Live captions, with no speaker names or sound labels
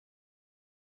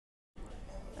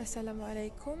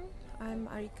Assalamualaikum, I'm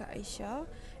Arika Aisyah.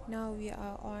 Now we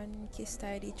are on case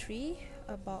study 3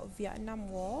 about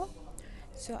Vietnam War.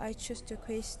 So I choose to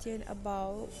question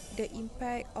about the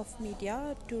impact of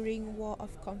media during war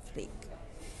of conflict.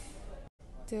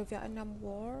 The Vietnam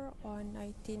War on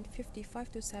 1955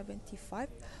 to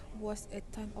 75 was a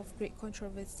time of great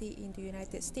controversy in the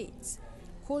United States.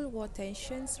 Cold War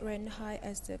tensions ran high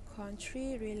as the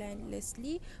country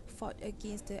relentlessly fought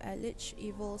against the alleged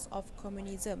evils of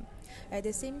communism. At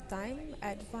the same time,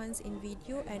 advance in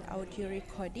video and audio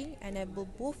recording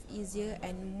enabled both easier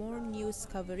and more news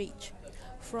coverage.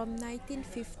 From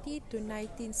 1950 to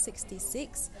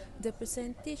 1966, the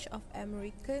percentage of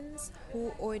Americans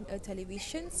who owned a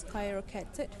television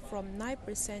skyrocketed from 9%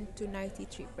 to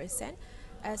 93%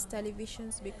 as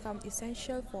televisions become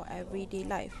essential for everyday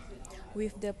life.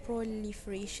 With the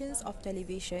proliferations of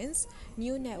televisions,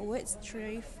 new networks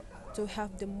strive to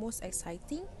have the most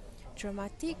exciting,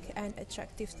 dramatic and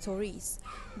attractive stories.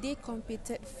 They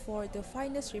competed for the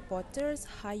finest reporters,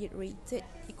 higher rated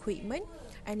equipment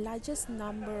and largest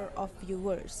number of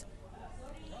viewers.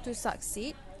 To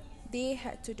succeed, they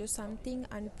had to do something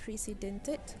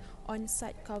unprecedented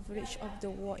on-site coverage of the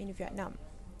war in Vietnam.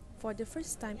 For the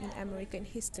first time in American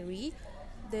history,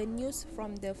 the news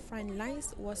from the front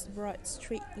lines was brought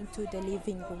straight into the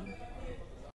living room.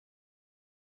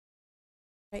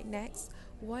 Right next,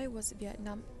 why was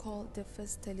Vietnam called the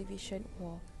first television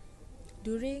war?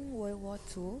 During World War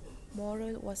II,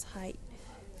 morale was high.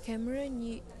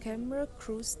 Camera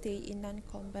crews stayed in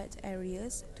non-combat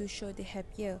areas to show the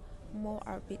happier, more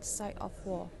upbeat side of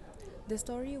war. The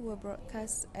story were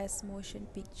broadcast as motion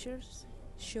pictures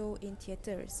show in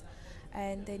theaters,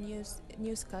 and the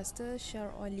newscaster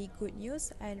shared only good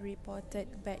news and reported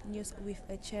bad news with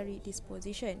a cherry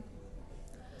disposition.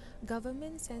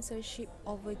 Government censorship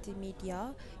over the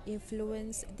media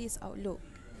influenced this outlook,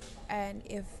 and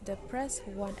if the press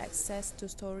want access to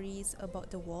stories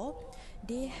about the war,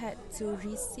 they had to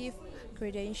receive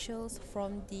credentials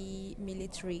from the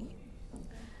military.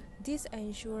 This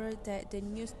ensured that the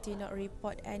news did not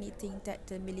report anything that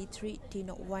the military did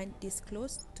not want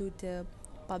disclosed to the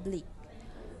public.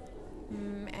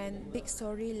 And big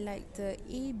story like the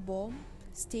A-bomb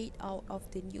stayed out of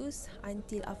the news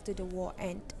until after the war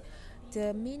ended.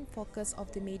 The main focus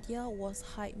of the media was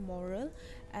high morale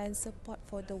and support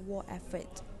for the war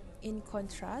effort. In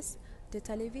contrast, the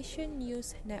television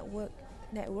news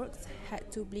networks had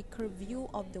a bleaker view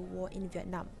of the war in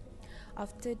Vietnam.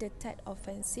 After the Tet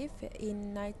Offensive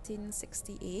in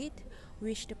 1968,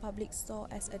 which the public saw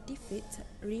as a defeat,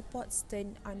 reports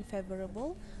turned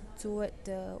unfavorable toward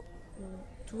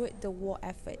the war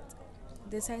effort.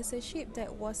 The censorship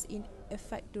that was in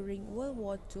effect during World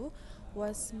War II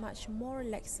was much more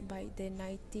lax by the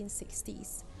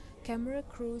 1960s. Camera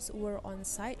crews were on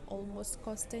site almost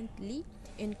constantly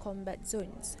in combat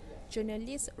zones.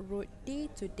 Journalists wrote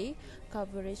day-to-day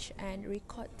coverage and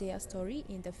record their story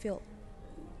in the field.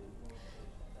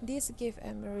 This gave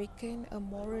Americans a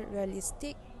more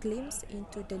realistic glimpse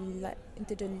into the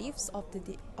lives of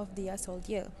their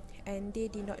soldier, and they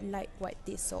did not like what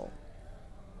they saw.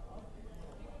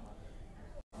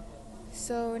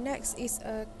 So next is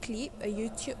a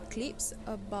YouTube clips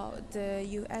about the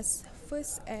US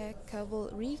 1st Air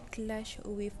Cavalry clash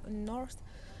with North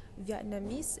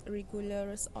Vietnamese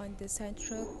regulars on the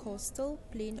central coastal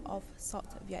plain of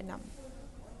South Vietnam.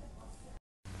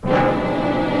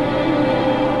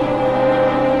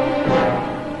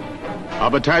 A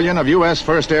battalion of U.S.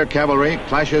 1st Air Cavalry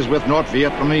clashes with North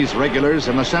Vietnamese regulars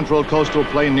in the central coastal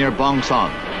plain near Bong Son.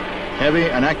 Heavy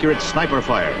and accurate sniper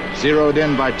fire, zeroed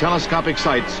in by telescopic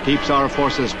sights, keeps our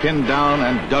forces pinned down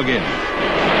and dug in.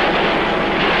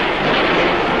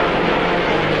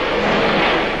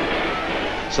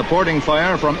 Supporting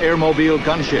fire from airmobile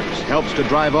gunships helps to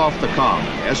drive off the Kong,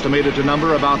 estimated to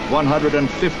number about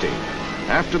 150.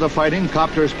 After the fighting,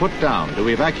 copters put down to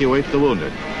evacuate the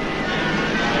wounded.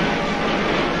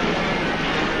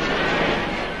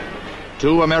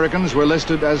 2 Americans were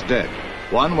listed as dead.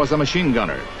 One was a machine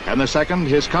gunner, and the second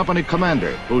his company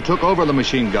commander, who took over the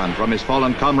machine gun from his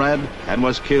fallen comrade and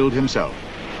was killed himself.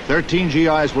 13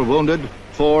 GIs were wounded,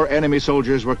 4 enemy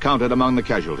soldiers were counted among the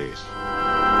casualties.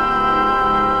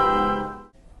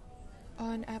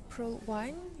 On April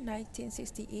 1,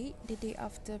 1968, the day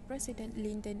after President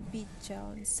Lyndon B.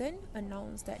 Johnson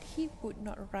announced that he would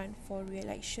not run for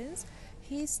re-election,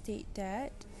 he stated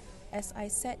that, "As I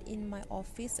sat in my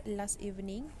office last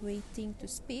evening waiting to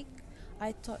speak,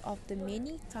 I thought of the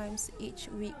many times each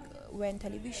week when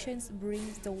television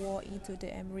brings the war into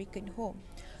the American home.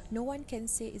 No one can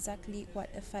say exactly what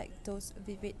effect those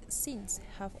vivid scenes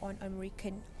have on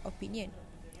American opinion.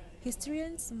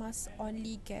 Historians must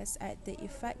only guess at the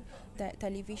effect that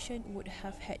television would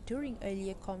have had during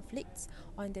earlier conflicts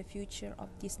on the future of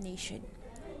this nation.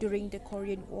 During the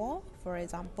Korean War, for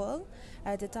example,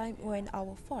 at the time when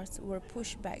our forces were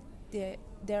pushed back there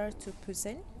to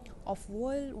Pusan, of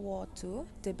World War II,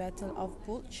 the Battle of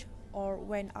Bulge, or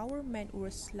when our men were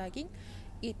slugging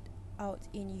it out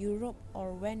in Europe,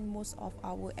 or when most of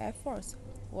our air force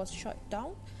was shot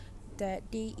down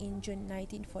that day in June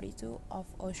 1942 of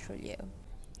Australia.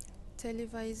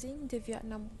 Televising the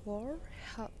Vietnam War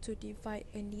helped to divide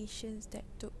a nation that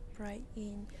took pride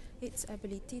in its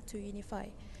ability to unify.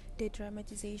 The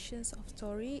dramatizations of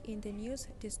story in the news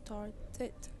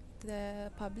distorted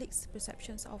the public's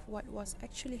perceptions of what was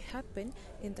actually happened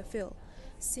in the field.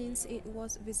 Since it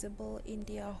was visible in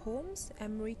their homes,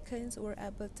 Americans were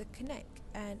able to connect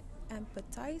and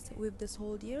empathize with the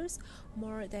soldiers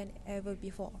more than ever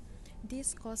before.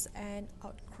 This caused an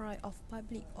outcry of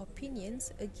public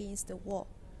opinions against the war.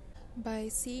 By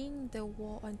seeing the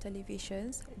war on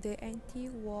televisions, the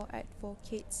anti-war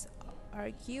advocates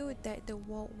argued that the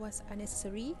war was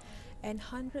unnecessary and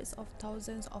hundreds of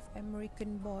thousands of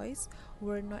American boys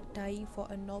were not dying for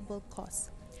a noble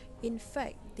cause. In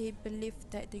fact, they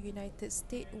believed that the United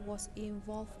States was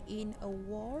involved in a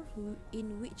war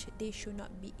in which they should not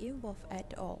be involved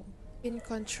at all. In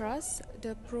contrast,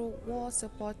 the pro-war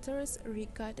supporters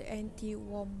regard the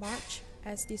anti-war march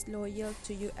as disloyal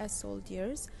to US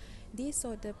soldiers. They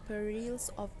saw the perils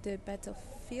of the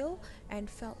battlefield and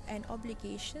felt an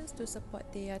obligation to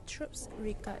support their troops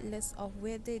regardless of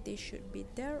whether they should be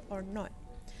there or not.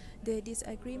 The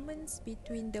disagreements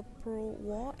between the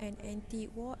pro-war and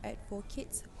anti-war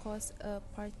advocates caused a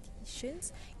partition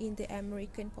in the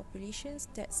American populations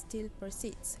that still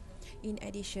persists. In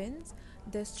addition,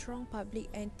 the strong public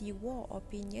anti-war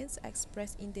opinions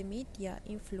expressed in the media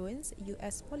influenced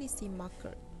US policy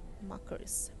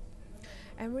makers.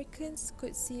 Americans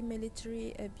could see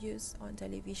military abuse on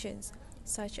televisions,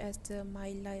 such as the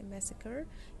My Lai massacre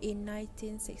in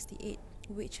 1968,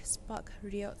 which sparked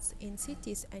riots in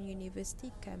cities and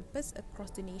university campuses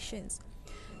across the nations.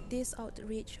 This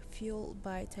outrage, fueled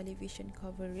by television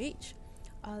coverage,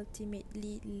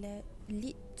 ultimately led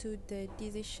to the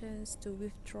decisions to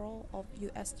withdraw of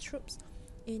US troops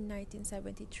in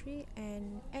 1973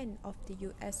 and end of the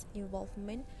US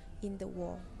involvement in the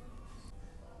war.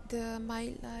 The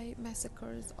My Lai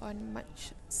massacres on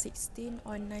March 16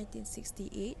 on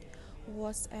 1968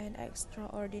 was an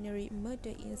extraordinary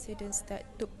murder incident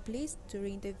that took place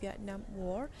during the Vietnam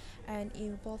War and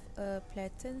involved a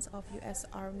platoon of US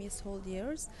Army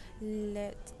soldiers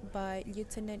led by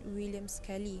Lieutenant William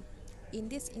Skelly. In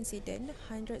this incident,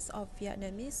 hundreds of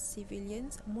Vietnamese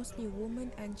civilians, mostly women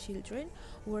and children,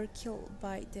 were killed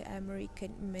by the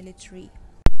American military.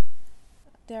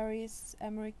 There is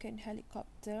American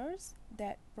helicopters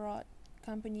that brought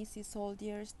Company C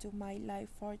soldiers to My Lai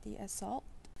for the assault.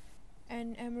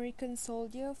 An American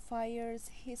soldier fires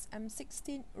his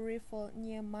M16 rifle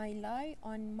near My Lai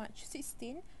on March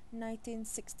 16,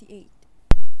 1968.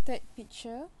 Third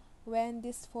picture, when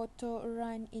this photo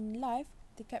ran in live,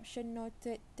 the caption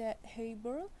noted that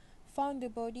Haber found the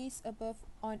bodies above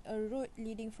on a road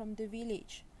leading from the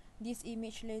village. This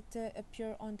image later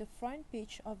appeared on the front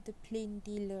page of the Plain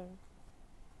Dealer.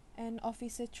 An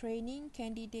officer training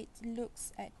candidate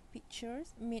looks at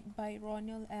pictures made by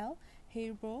Ronald L.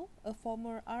 Haber, a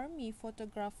former army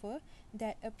photographer,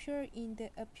 that appeared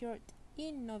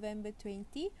in November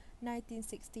 20,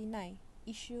 1969,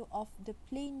 issue of the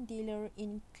Plain Dealer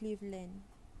in Cleveland.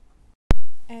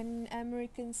 An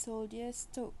American soldier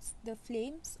stokes the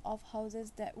flames of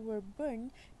houses that were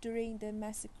burned during the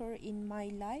massacre in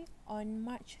My Lai on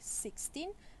March 16,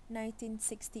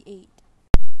 1968.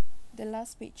 The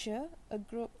last picture, a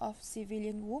group of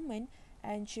civilian women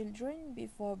and children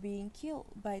before being killed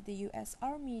by the US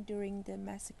Army during the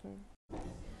massacre.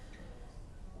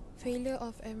 Failure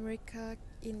of America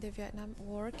in the Vietnam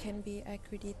War can be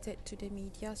accredited to the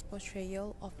media's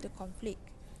portrayal of the conflict.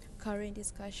 Current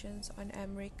discussions on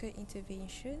American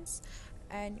interventions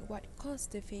and what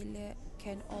caused the failure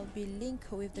can all be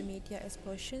linked with the media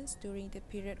explosions during the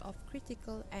period of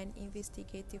critical and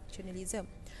investigative journalism,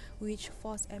 which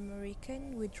forced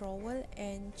American withdrawal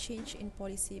and change in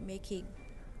policy making.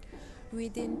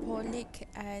 Within Pollock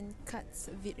and Katz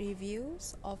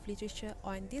reviews of literature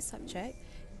on this subject,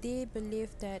 they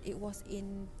believe that it was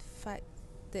in fact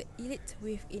the elite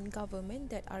within government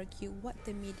that argue what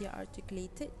the media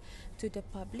articulated to the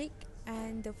public,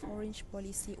 and the foreign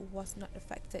policy was not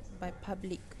affected by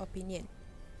public opinion.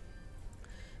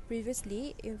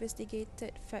 Previously,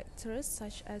 investigated factors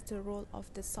such as the role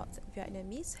of the South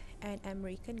Vietnamese and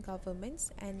American governments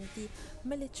and the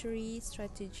military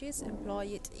strategies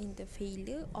employed in the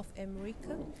failure of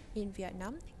America in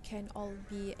Vietnam can all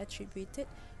be attributed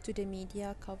to the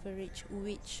media coverage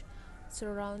which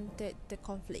surrounded the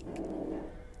conflict.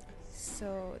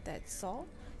 So that's all.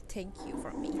 Thank you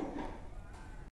from me.